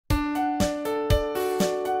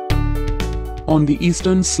On the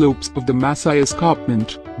eastern slopes of the Masai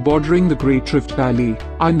Escarpment, bordering the Great Rift Valley,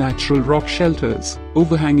 are natural rock shelters,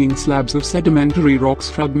 overhanging slabs of sedimentary rocks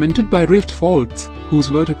fragmented by rift faults, whose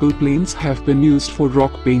vertical planes have been used for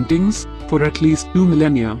rock paintings for at least 2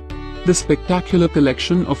 millennia. The spectacular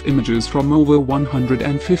collection of images from over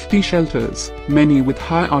 150 shelters, many with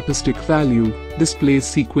high artistic value, displays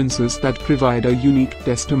sequences that provide a unique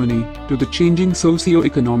testimony to the changing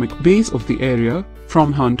socio-economic base of the area,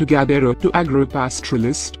 from hunter-gatherer to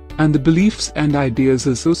agro-pastoralist, and the beliefs and ideas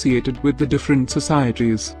associated with the different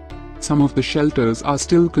societies. Some of the shelters are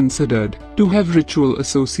still considered to have ritual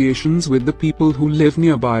associations with the people who live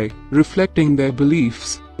nearby, reflecting their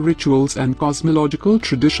beliefs, rituals and cosmological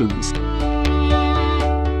traditions.